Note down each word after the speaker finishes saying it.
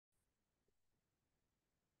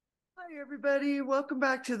Hi, everybody. Welcome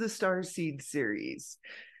back to the Starseed series.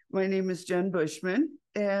 My name is Jen Bushman,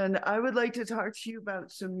 and I would like to talk to you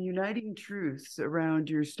about some uniting truths around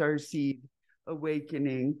your Starseed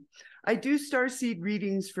awakening. I do Starseed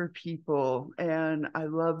readings for people, and I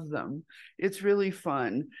love them. It's really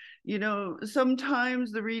fun. You know,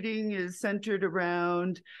 sometimes the reading is centered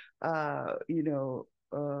around, uh, you know,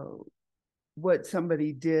 uh, what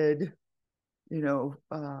somebody did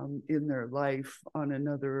in their life on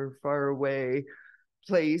another faraway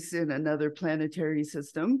place in another planetary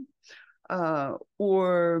system,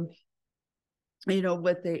 or,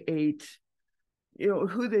 what they ate,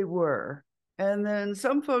 who they were. And then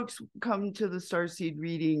some folks come to the Starseed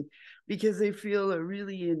reading because they feel a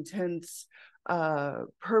really intense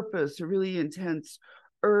purpose, a really intense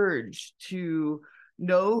urge to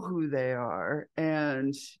know who they are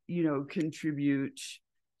and, contribute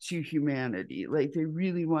to humanity. Like they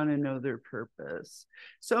really want to know their purpose.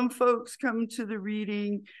 Some folks come to the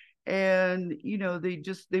reading and,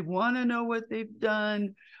 they want to know what they've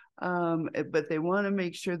done, but they want to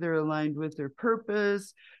make sure they're aligned with their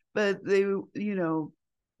purpose, but they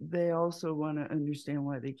also want to understand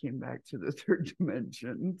why they came back to the third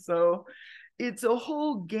dimension. So it's a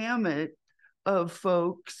whole gamut of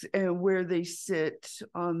folks and where they sit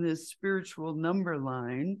on this spiritual number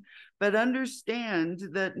line, but understand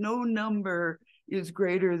that no number is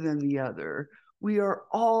greater than the other. We are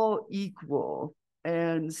all equal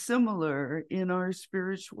and similar in our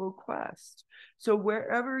spiritual quest. So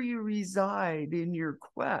wherever you reside in your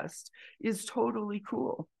quest is totally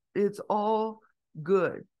cool. It's all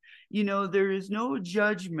good. There is no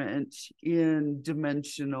judgment in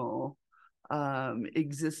dimensional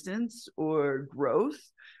existence or growth.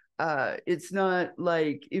 It's not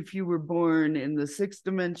like if you were born in the sixth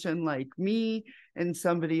dimension like me and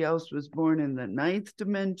somebody else was born in the ninth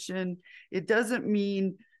dimension. It doesn't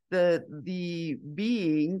mean that the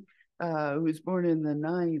being who's born in the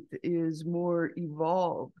ninth is more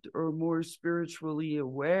evolved or more spiritually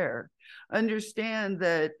aware. Understand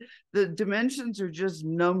that the dimensions are just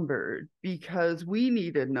numbered because we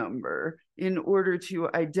need a number in order to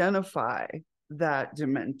identify that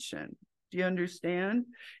dimension. Do you understand?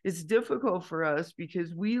 It's difficult for us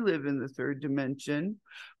because we live in the third dimension.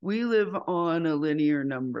 We live on a linear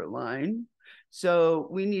number line. So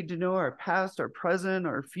we need to know our past, our present,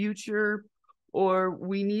 our future, or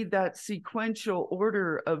we need that sequential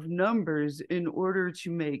order of numbers in order to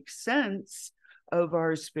make sense of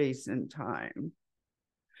our space and time.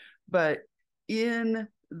 But in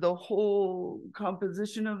the whole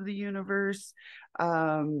composition of the universe,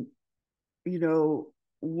 um,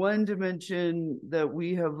 one dimension that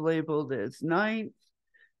we have labeled as ninth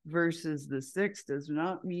versus the sixth does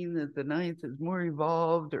not mean that the ninth is more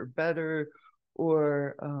evolved or better,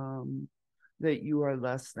 or that you are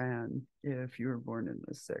less than if you were born in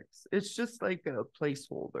the sixth. It's just like a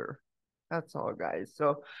placeholder. That's all, guys.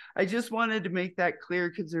 So I just wanted to make that clear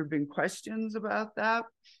because there have been questions about that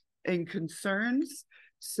and concerns.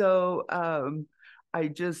 So I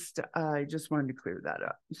just wanted to clear that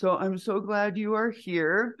up. So I'm so glad you are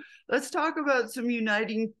here. Let's talk about some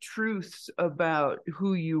uniting truths about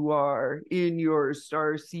who you are in your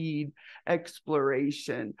starseed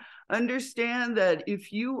exploration. Understand that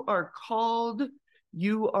if you are called,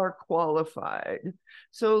 you are qualified.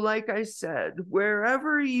 So, like I said,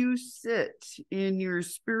 wherever you sit in your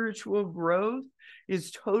spiritual growth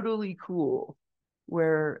is totally cool,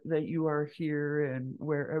 where that you are here and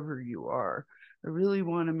wherever you are. I really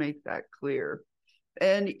want to make that clear.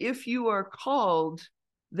 And if you are called,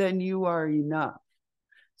 then you are enough.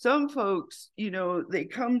 Some folks, they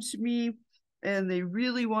come to me and they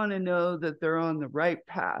really want to know that they're on the right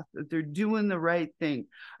path, that they're doing the right thing.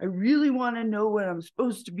 I really want to know what I'm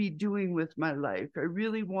supposed to be doing with my life. I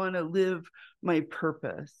really want to live my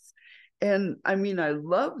purpose. And I mean, I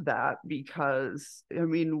love that because,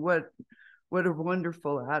 what a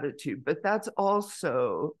wonderful attitude. But that's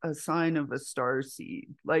also a sign of a star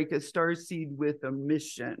seed, like a star seed with a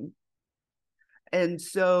mission. And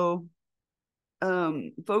so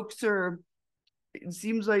folks it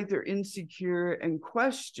seems like they're insecure and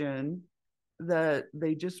question that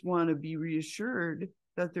they just want to be reassured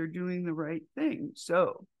that they're doing the right thing.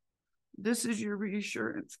 So this is your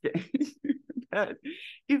reassurance game. That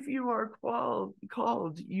if you are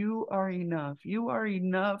called, you are enough. You are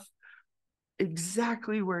enough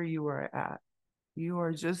exactly where you are at. You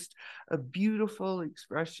are just a beautiful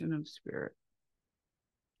expression of spirit.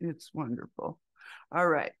 It's wonderful. All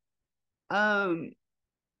right.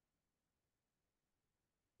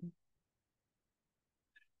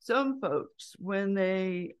 Some folks, when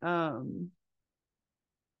they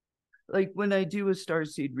like when I do a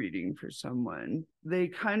starseed reading for someone, they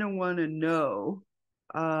kind of want to know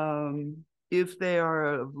if they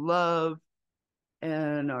are of love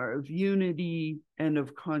and are of unity and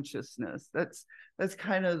of consciousness. That's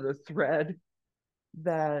kind of the thread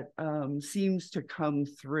that seems to come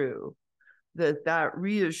through. That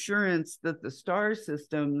reassurance that the star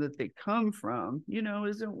system that they come from,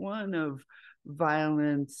 isn't one of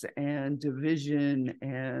violence and division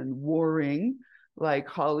and warring like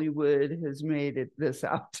Hollywood has made this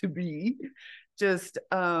out to be. Just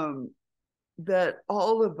that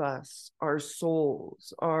all of us, our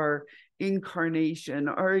souls, our incarnation,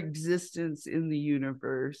 our existence in the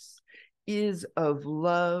universe is of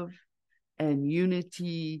love and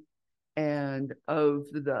unity and of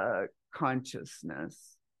the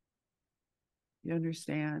consciousness. You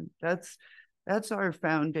understand? That's our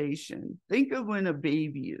foundation. Think of when a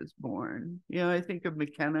baby is born. I think of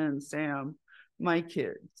McKenna and Sam, my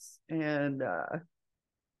kids, and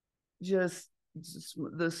just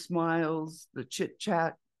the smiles, the chit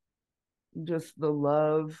chat, just the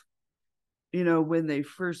love. When they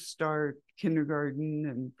first start kindergarten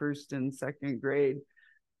and first and second grade,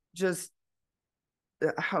 just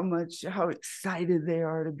how excited they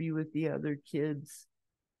are to be with the other kids,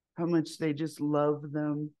 how much they just love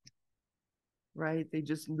them, right? They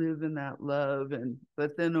just live in that love.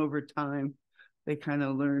 But then over time, they kind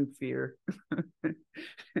of learn fear.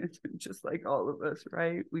 Just like all of us,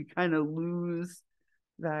 right? We kind of lose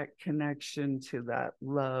that connection to that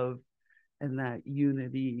love and that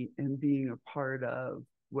unity and being a part of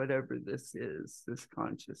whatever this is, this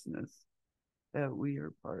consciousness that we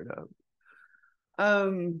are part of.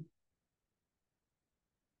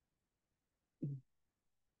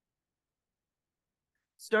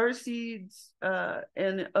 Starseeds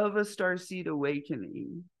and of a starseed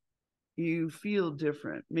awakening, you feel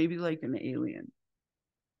different, maybe like an alien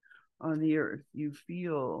on the earth. You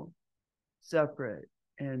feel separate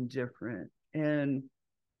and different. And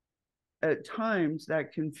at times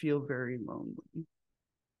that can feel very lonely.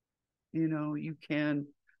 You can,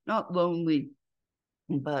 not lonely,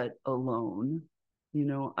 but alone.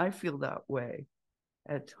 I feel that way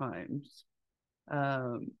at times.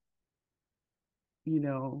 My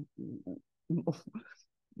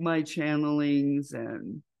channelings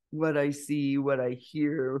and what I see, what I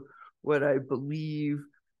hear, what I believe,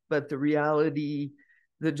 but the reality,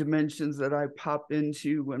 the dimensions that I pop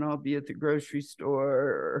into when I'll be at the grocery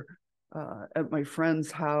store or at my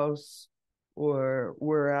friend's house, or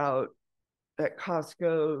we're out at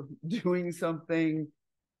Costco doing something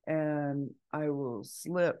and I will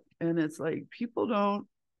slip. And it's like people don't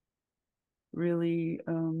really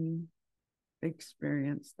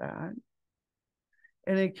experience that.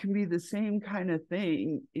 And it can be the same kind of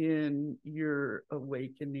thing in your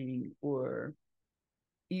awakening or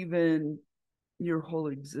even your whole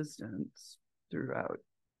existence throughout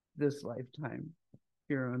this lifetime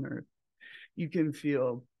here on Earth. You can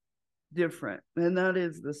feel different. And that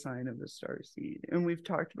is the sign of a starseed. And we've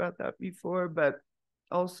talked about that before, but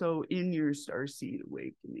also in your starseed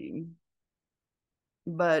awakening.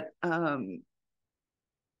 But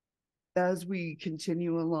as we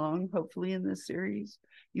continue along, hopefully in this series,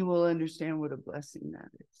 you will understand what a blessing that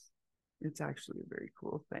is. It's actually a very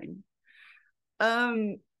cool thing.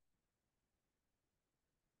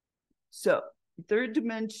 So third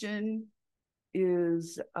dimension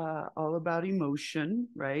is all about emotion,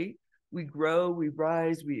 right? We grow, we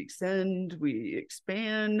rise, we extend, we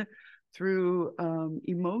expand through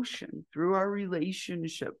emotion, through our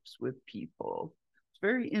relationships with people. It's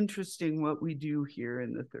very interesting what we do here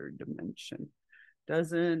in the third dimension.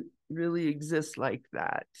 Doesn't really exist like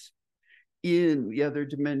that in the other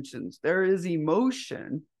dimensions. There is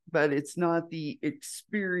emotion, but it's not the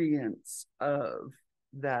experience of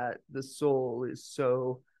that the soul is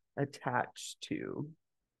so attached to.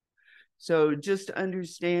 So just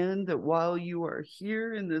understand that while you are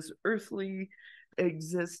here in this earthly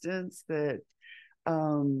existence, that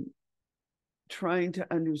trying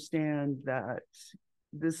to understand that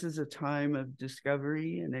this is a time of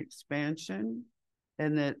discovery and expansion,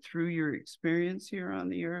 and that through your experience here on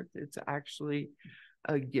the earth, it's actually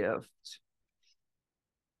a gift.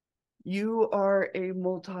 You are a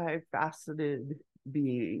multifaceted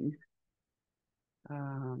being.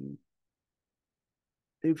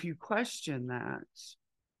 If you question that,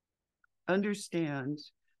 understand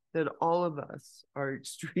that all of us are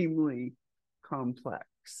extremely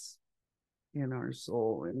complex in our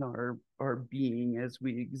soul, in our being as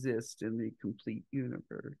we exist in the complete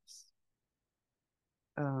universe.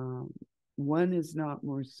 One is not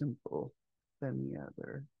more simple than the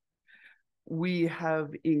other. We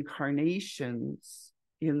have incarnations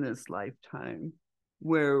in this lifetime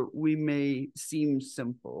where we may seem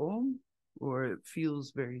simple or it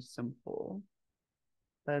feels very simple,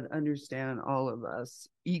 but understand all of us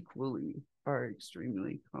equally are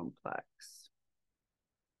extremely complex.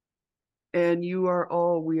 And we are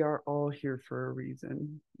all here for a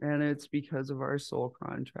reason. And it's because of our soul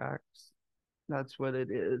contracts. That's what it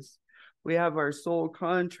is. We have our soul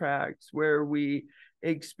contracts where we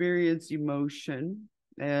experience emotion,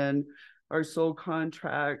 and our soul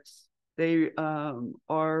contracts, they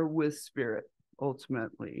are with spirit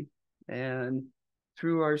ultimately. And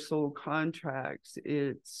through our soul contracts,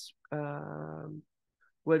 it's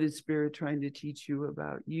what is spirit trying to teach you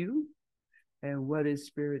about you? And what is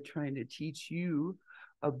spirit trying to teach you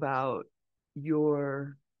about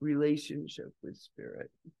your relationship with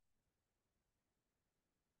spirit?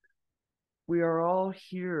 We are all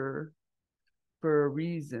here for a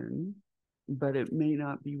reason, but it may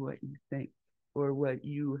not be what you think or what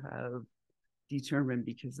you have determined,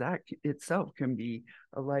 because that itself can be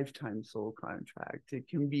a lifetime soul contract. It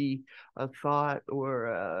can be a thought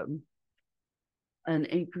or an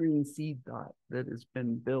anchoring seed thought that has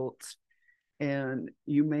been built. And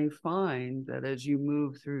you may find that as you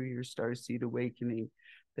move through your starseed awakening,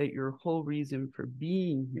 that your whole reason for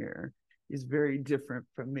being here is very different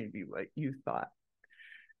from maybe what you thought.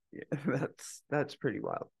 Yeah, that's pretty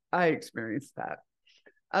wild. I experienced that.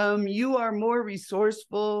 You are more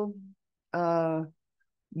resourceful,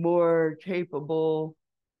 more capable,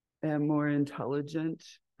 and more intelligent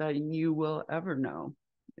than you will ever know.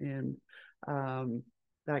 And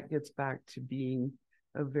that gets back to being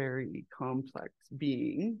a very complex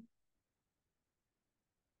being.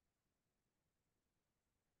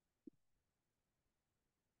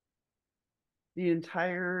 The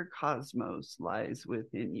entire cosmos lies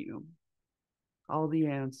within you. All the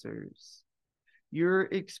answers. Your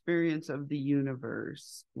experience of the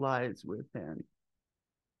universe lies within.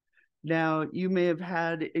 Now, you may have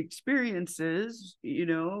had experiences,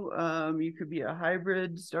 you could be a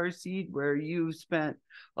hybrid starseed where you've spent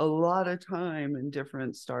a lot of time in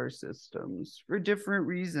different star systems for different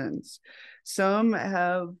reasons. Some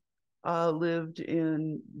have lived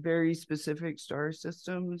in very specific star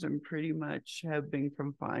systems and pretty much have been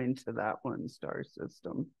confined to that one star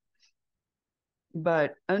system.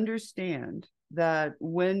 But understand that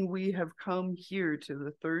when we have come here to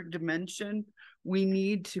the third dimension, we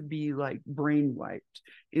need to be like brain wiped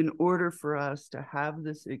in order for us to have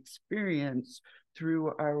this experience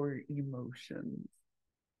through our emotions.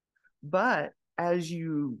 But as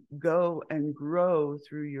you go and grow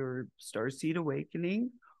through your starseed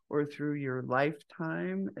awakening or through your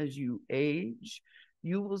lifetime, as you age,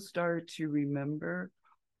 you will start to remember,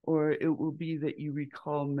 or it will be that you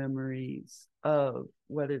recall memories of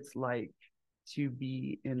what it's like to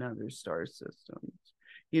be in other star systems.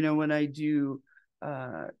 When I do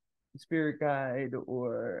spirit guide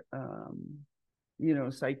or,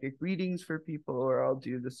 psychic readings for people, or I'll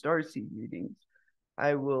do the starseed readings,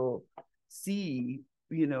 I will see,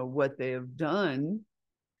 what they have done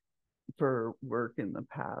for work in the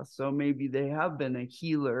past. So maybe they have been a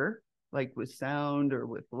healer, like with sound or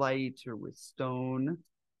with light or with stone.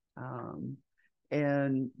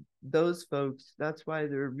 And those folks, that's why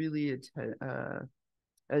they're really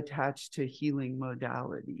attached to healing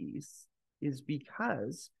modalities, is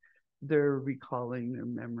because they're recalling their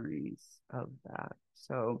memories of that.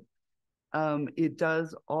 So it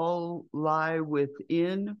does all lie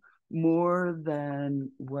within more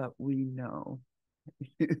than what we know.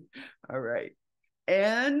 All right.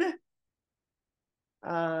 And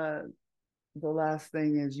the last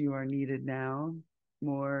thing is, you are needed now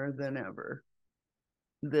more than ever.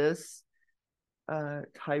 This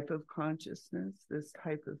type of consciousness, this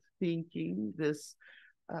type of thinking, this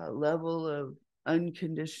level of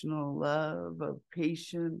unconditional love, of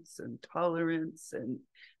patience and tolerance, and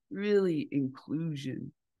really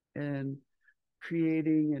inclusion, and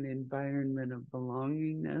creating an environment of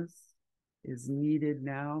belongingness is needed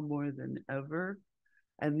now more than ever.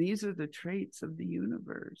 And these are the traits of the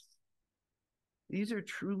universe. These are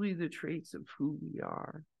truly the traits of who we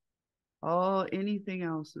are. Anything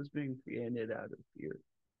else has been created out of fear.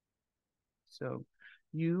 So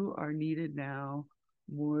you are needed now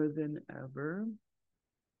more than ever.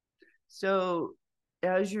 So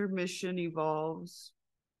as your mission evolves,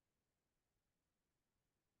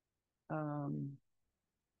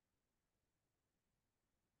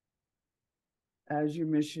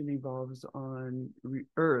 on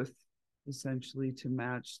Earth, essentially to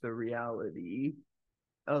match the reality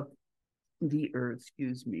of the Earth,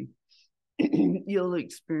 you'll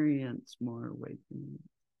experience more awakening.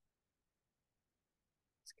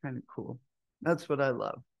 It's kind of cool. That's what I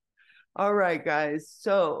love. All right, guys.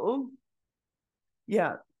 So,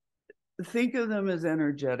 yeah, think of them as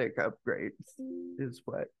energetic upgrades, is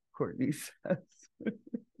what Courtney says.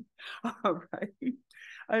 All right.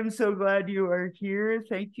 I'm so glad you are here.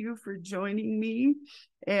 Thank you for joining me.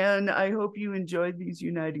 And I hope you enjoyed these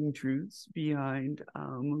uniting truths behind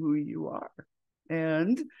who you are.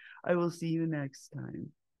 And I will see you next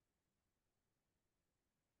time.